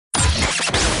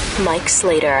Mike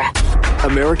Slater.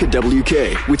 America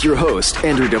WK with your host,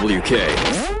 Andrew WK.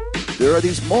 There are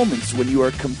these moments when you are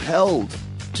compelled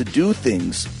to do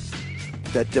things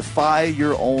that defy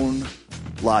your own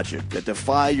logic, that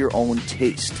defy your own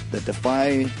taste, that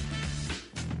defy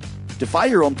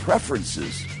your own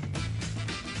preferences.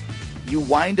 You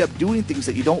wind up doing things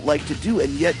that you don't like to do,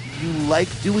 and yet you like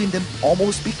doing them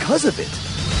almost because of it.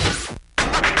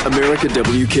 America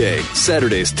WK,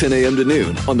 Saturdays 10 a.m. to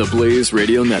noon on the Blaze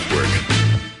Radio Network.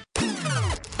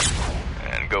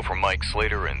 And go for Mike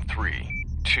Slater in 3,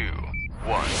 2,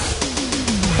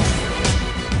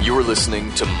 1. You're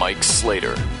listening to Mike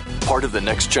Slater, part of the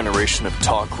next generation of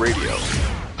talk radio,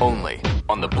 only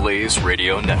on the Blaze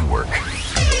Radio Network.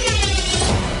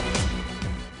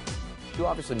 You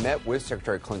obviously met with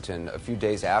Secretary Clinton a few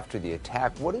days after the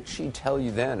attack. What did she tell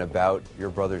you then about your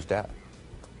brother's death?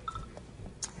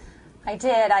 I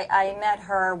did. I met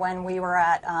her when we were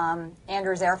at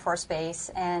Andrews Air Force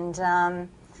Base, and,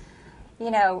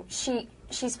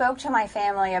 she spoke to my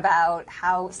family about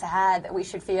how sad that we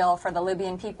should feel for the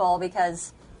Libyan people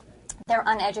because they're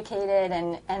uneducated,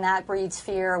 and that breeds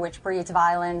fear, which breeds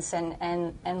violence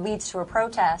and leads to a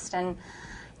protest. And,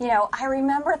 I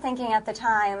remember thinking at the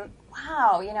time,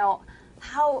 wow,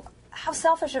 how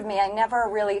selfish of me. I never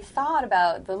really thought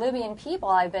about the Libyan people.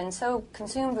 I've been so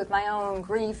consumed with my own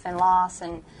grief and loss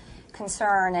and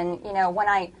concern. And,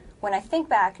 when I think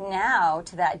back now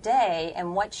to that day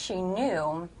and what she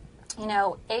knew,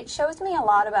 it shows me a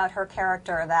lot about her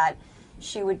character that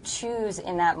she would choose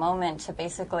in that moment to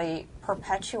basically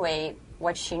perpetuate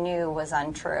what she knew was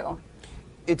untrue.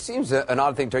 It seems an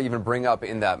odd thing to even bring up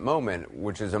in that moment,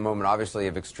 which is a moment obviously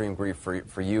of extreme grief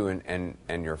for you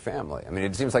and your family. I mean,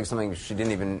 it seems like something she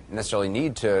didn't even necessarily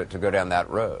need to go down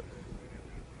that road.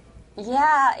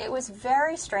 Yeah, it was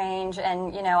very strange,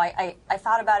 and, I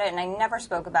thought about it, and I never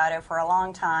spoke about it for a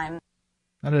long time.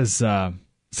 That is,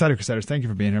 Slater Crusaders, thank you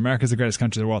for being here. America's the greatest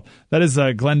country in the world. That is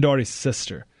Glenn Doherty's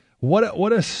sister.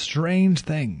 What a strange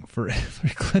thing for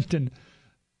Hillary Clinton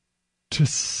to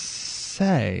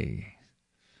say.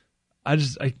 That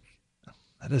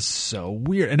is so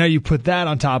weird. And now you put that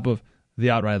on top of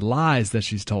the outright lies that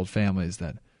she's told families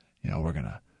that, we're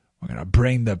gonna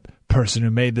bring the person who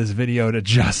made this video to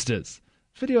justice.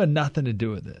 The video had nothing to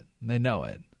do with it. And they know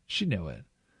it. She knew it.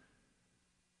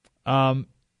 I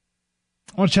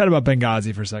want to chat about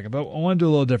Benghazi for a second, but I want to do a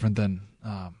little different than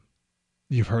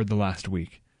you've heard the last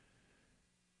week.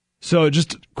 So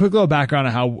just a quick little background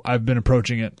on how I've been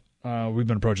approaching it. We've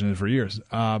been approaching it for years.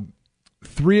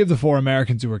 3 of the 4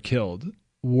 Americans who were killed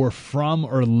were from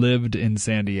or lived in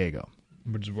San Diego,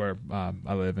 which is where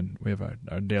I live, and we have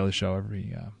our daily show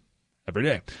every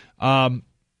day.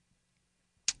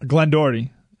 Glenn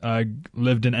Doherty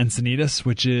lived in Encinitas,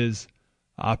 which is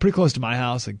pretty close to my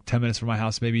house, like 10 minutes from my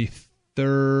house, maybe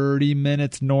 30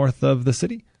 minutes north of the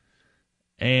city.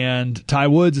 And Ty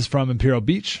Woods is from Imperial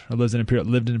Beach, or lived in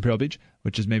Imperial Beach,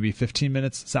 which is maybe 15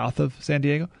 minutes south of San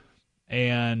Diego.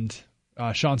 And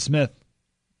Sean Smith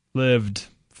lived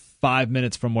 5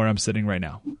 minutes from where I'm sitting right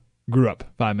now. Grew up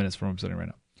 5 minutes from where I'm sitting right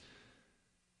now.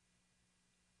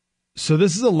 So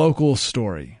this is a local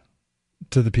story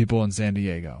to the people in San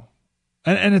Diego.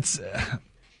 And it's...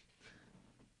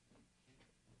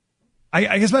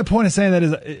 I guess my point of saying that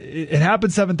is it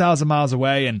happened 7,000 miles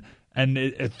away and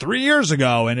 3 years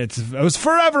ago, and it was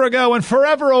forever ago and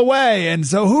forever away, and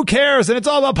so who cares? And it's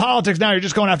all about politics now. You're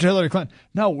just going after Hillary Clinton.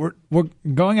 No, we're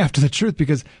going after the truth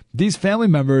because these family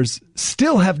members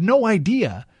still have no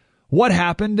idea what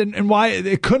happened and why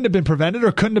it couldn't have been prevented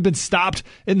or couldn't have been stopped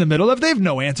in the middle of. They have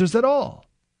no answers at all.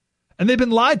 And they've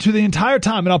been lied to the entire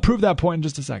time, and I'll prove that point in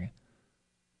just a second.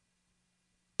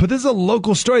 But this is a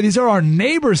local story. These are our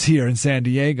neighbors here in San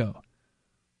Diego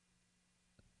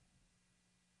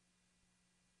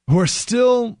who are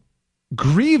still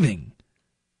grieving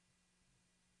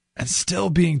and still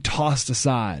being tossed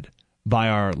aside by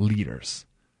our leaders.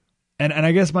 And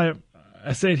I guess I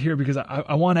say it here because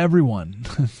I want everyone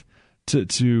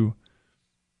to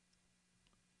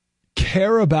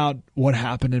care about what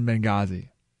happened in Benghazi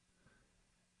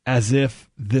as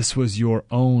if this was your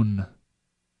own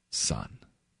son,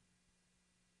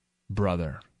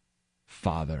 brother,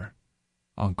 father,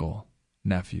 uncle,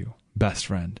 nephew, best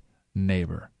friend,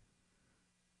 neighbor.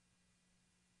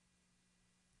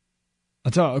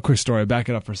 I'll tell a quick story. Back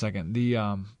it up for a second.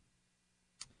 The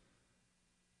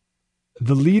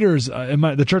leaders in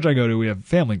the church I go to, we have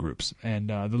family groups, and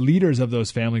the leaders of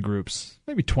those family groups,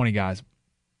 maybe 20 guys,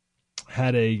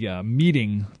 had a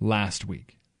meeting last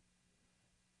week,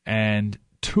 and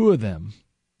 2 of them,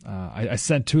 I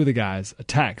sent 2 of the guys a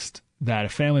text that a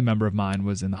family member of mine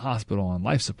was in the hospital on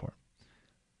life support.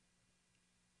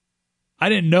 I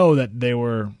didn't know that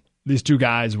these two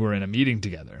guys were in a meeting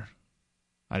together.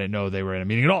 I didn't know they were in a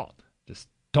meeting at all. Just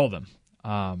told them.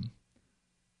 And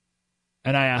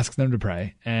I asked them to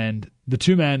pray. And the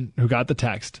two men who got the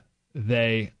text,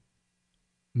 they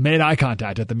made eye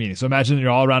contact at the meeting. So imagine you're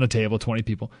all around a table, 20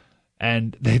 people,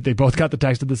 and they both got the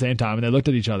text at the same time, and they looked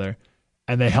at each other,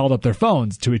 and they held up their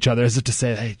phones to each other as if to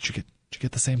say, hey, did you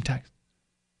get the same text?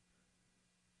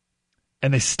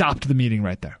 And they stopped the meeting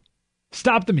right there.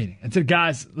 Stopped the meeting and said,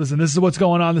 guys, listen, this is what's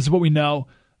going on. This is what we know.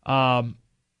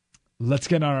 Let's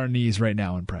get on our knees right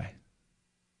now and pray.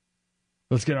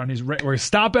 Let's get on our knees. We're going to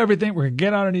stop everything. We're going to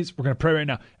get on our knees. We're going to pray right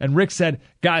now. And Rick said,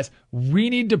 guys, we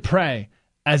need to pray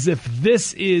as if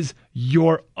this is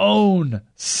your own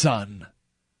son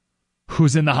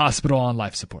who's in the hospital on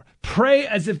life support. Pray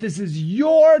as if this is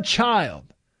your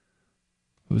child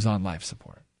who's on life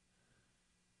support.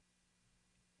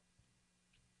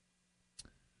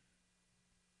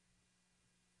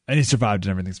 And he survived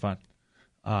and everything's fine.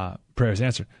 Prayer is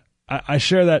answered. I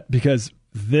share that because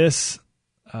this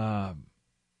Benghazi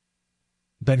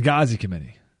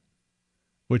committee,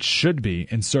 which should be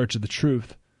in search of the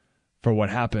truth for what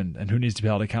happened and who needs to be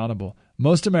held accountable,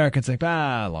 most Americans think,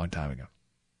 a long time ago.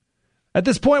 At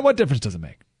this point, what difference does it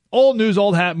make? Old news,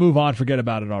 old hat, move on, forget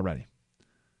about it already.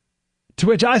 To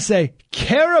which I say,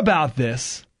 care about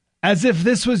this as if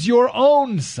this was your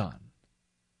own son.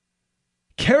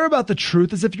 Care about the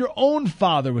truth as if your own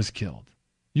father was killed,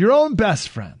 your own best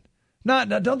friend.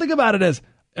 Don't think about it as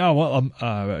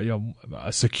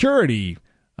a security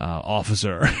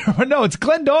officer. No, it's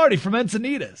Glenn Doherty from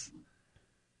Encinitas.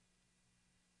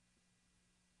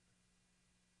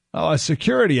 A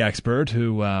security expert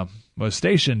who was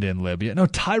stationed in Libya. No,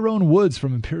 Tyrone Woods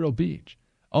from Imperial Beach,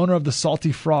 owner of the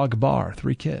Salty Frog Bar,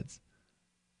 3 kids.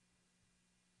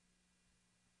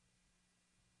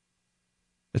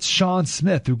 It's Sean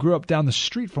Smith, who grew up down the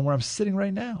street from where I'm sitting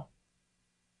right now.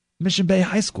 Mission Bay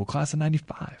High School, class of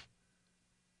 95.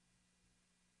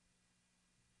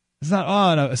 It's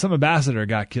not, no, some ambassador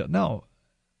got killed. No.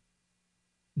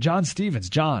 John Stevens,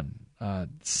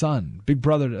 son, big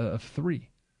brother of 3.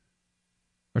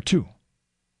 Or 2.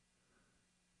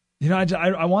 You know,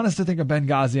 I want us to think of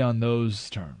Benghazi on those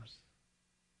terms.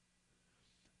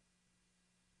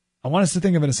 I want us to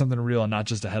think of it as something real and not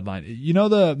just a headline. You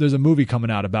know, there's a movie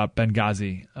coming out about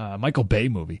Benghazi, Michael Bay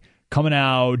movie, coming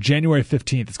out January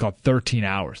 15th. It's called 13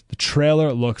 Hours. The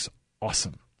trailer looks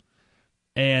awesome.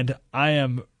 And I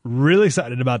am really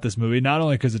excited about this movie, not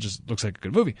only because it just looks like a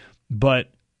good movie, but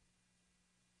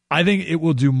I think it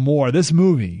will do more. This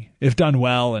movie, if done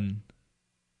well and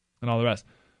all the rest,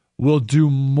 will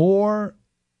do more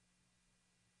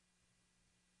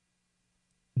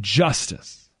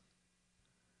justice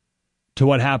to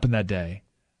what happened that day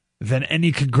than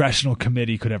any congressional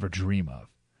committee could ever dream of.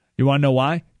 You want to know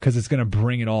why? Because it's going to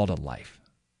bring it all to life.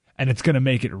 And it's going to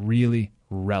make it really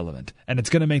relevant. And it's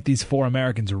going to make these 4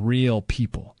 Americans real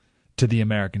people to the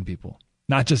American people.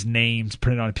 Not just names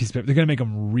printed on a piece of paper. They're going to make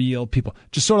them real people.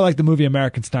 Just sort of like the movie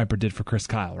American Sniper did for Chris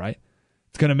Kyle, right?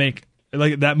 It's going to make,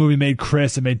 like that movie made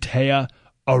Chris and made Taya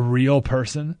a real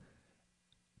person.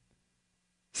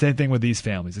 Same thing with these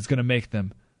families. It's going to make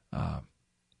them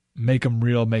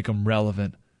real, make them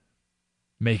relevant,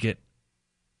 make it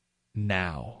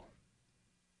now.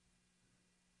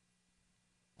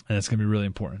 And it's going to be really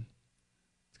important.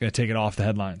 It's going to take it off the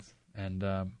headlines. And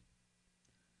I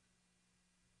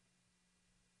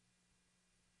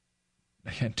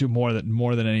can't do more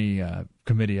than any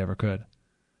committee ever could.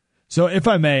 So if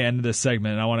I may end this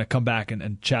segment, and I want to come back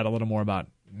and chat a little more about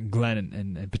Glenn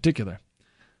in particular.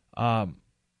 From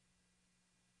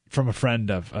a friend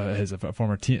of his, a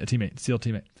former teammate, SEAL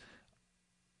teammate.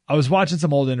 I was watching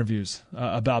some old interviews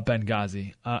about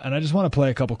Benghazi, and I just want to play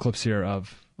a couple clips here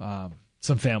of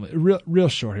some family. Real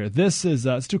short here. This is,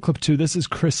 let's do clip 2. This is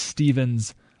Chris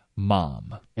Stevens'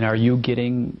 mom. And are you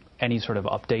getting any sort of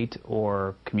update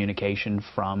or communication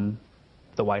from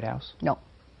the White House? No.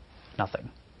 Nothing?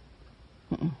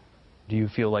 Mm-mm. Do you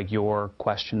feel like your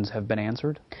questions have been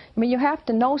answered? I mean, you have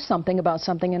to know something about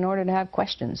something in order to have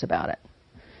questions about it.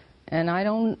 And I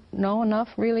don't know enough,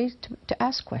 really, to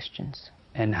ask questions.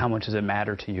 And how much does it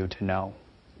matter to you to know?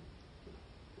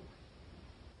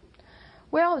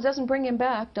 Well, it doesn't bring him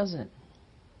back, does it?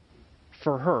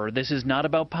 For her, this is not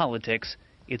about politics.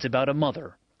 It's about a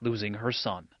mother losing her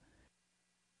son.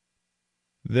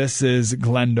 This is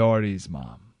Glenn Doherty's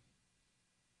mom.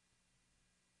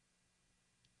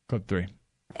 Clip 3.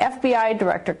 FBI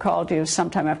director called you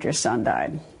sometime after your son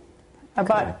died.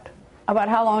 About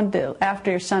how long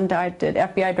after your son died did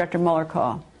FBI Director Mueller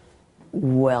call?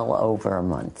 Well over a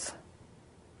month.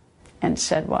 And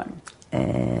said what?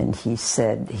 And he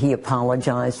said he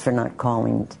apologized for not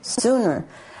calling sooner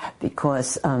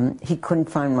because he couldn't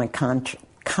find my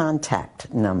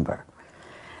contact number.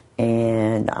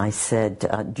 And I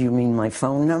said, do you mean my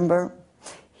phone number?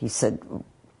 He said,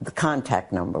 the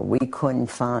contact number. We couldn't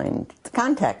find the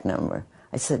contact number.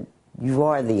 I said, you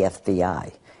are the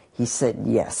FBI. He said,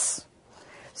 yes.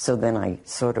 So then I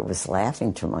sort of was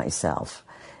laughing to myself.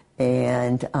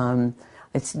 And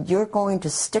I said, you're going to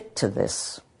stick to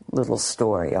this little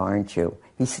story, aren't you?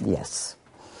 He said, yes.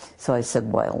 So I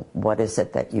said, well, what is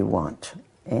it that you want?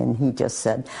 And he just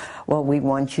said, well, we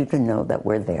want you to know that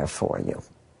we're there for you.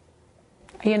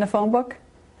 Are you in the phone book?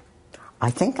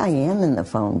 I think I am in the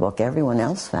phone book. Everyone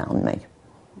else found me.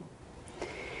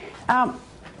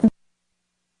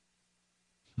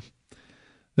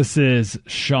 This is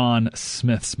Sean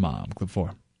Smith's mom, clip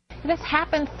 4. This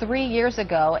happened 3 years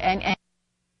ago, and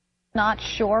not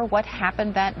sure what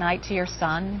happened that night to your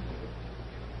son?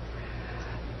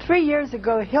 3 years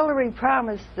ago, Hillary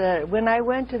promised that when I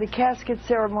went to the casket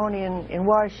ceremony in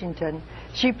Washington,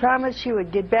 she promised she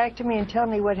would get back to me and tell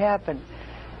me what happened.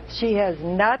 She has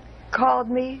not called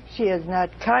me. She has not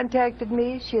contacted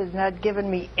me. She has not given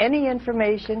me any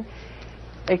information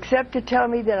except to tell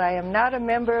me that I am not a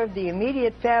member of the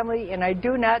immediate family and I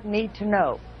do not need to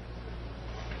know.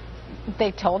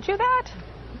 They told you that?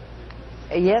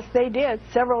 Yes, they did,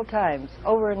 several times,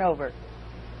 over and over.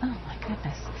 Oh, my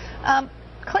goodness.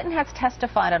 Clinton has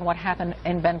testified on what happened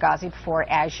in Benghazi before,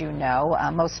 as you know,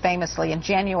 most famously in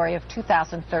January of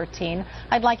 2013.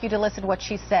 I'd like you to listen to what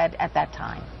she said at that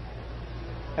time.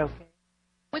 Okay.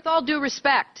 With all due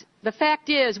respect, the fact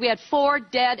is we had 4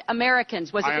 dead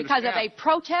Americans. Was it because of a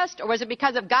protest, or was it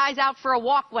because of guys out for a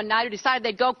walk one night who decided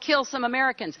they'd go kill some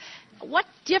Americans? What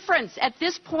difference at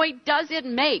this point does it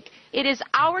make? It is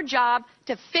our job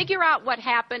to figure out what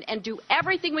happened and do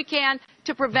everything we can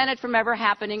to prevent it from ever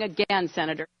happening again,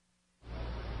 Senator.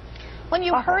 When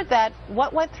you heard that,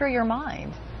 what went through your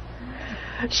mind?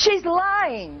 She's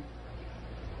lying.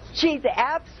 She's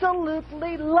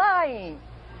absolutely lying.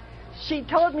 She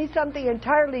told me something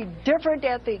entirely different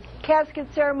at the casket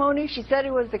ceremony. She said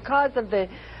it was the cause of the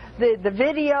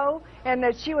video, and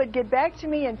that she would get back to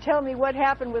me and tell me what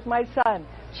happened with my son.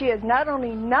 She has not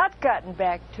only not gotten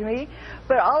back to me,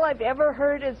 but all I've ever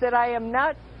heard is that I am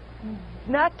not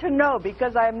to know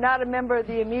because I am not a member of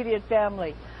the immediate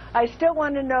family. I still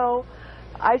want to know.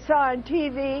 I saw on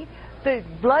TV the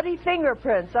bloody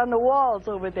fingerprints on the walls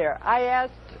over there. I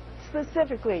asked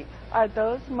specifically, are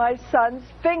those my son's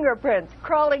fingerprints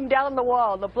crawling down the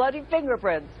wall, the bloody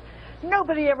fingerprints?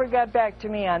 Nobody ever got back to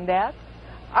me on that.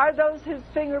 Are those his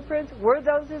fingerprints? Were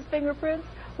those his fingerprints?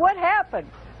 What happened?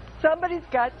 Somebody's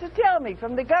got to tell me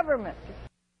from the government.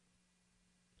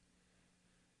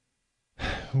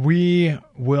 We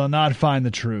will not find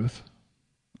the truth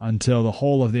until the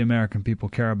whole of the American people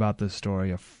care about this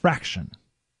story a fraction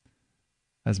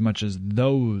as much as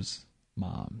those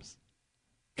moms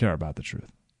care about the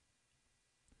truth.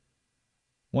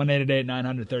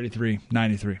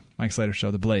 1-888-933-93. Mike Slater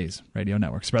Show, The Blaze Radio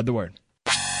Network. Spread the word.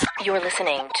 You're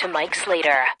listening to Mike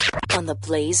Slater on the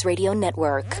Blaze Radio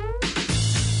Network.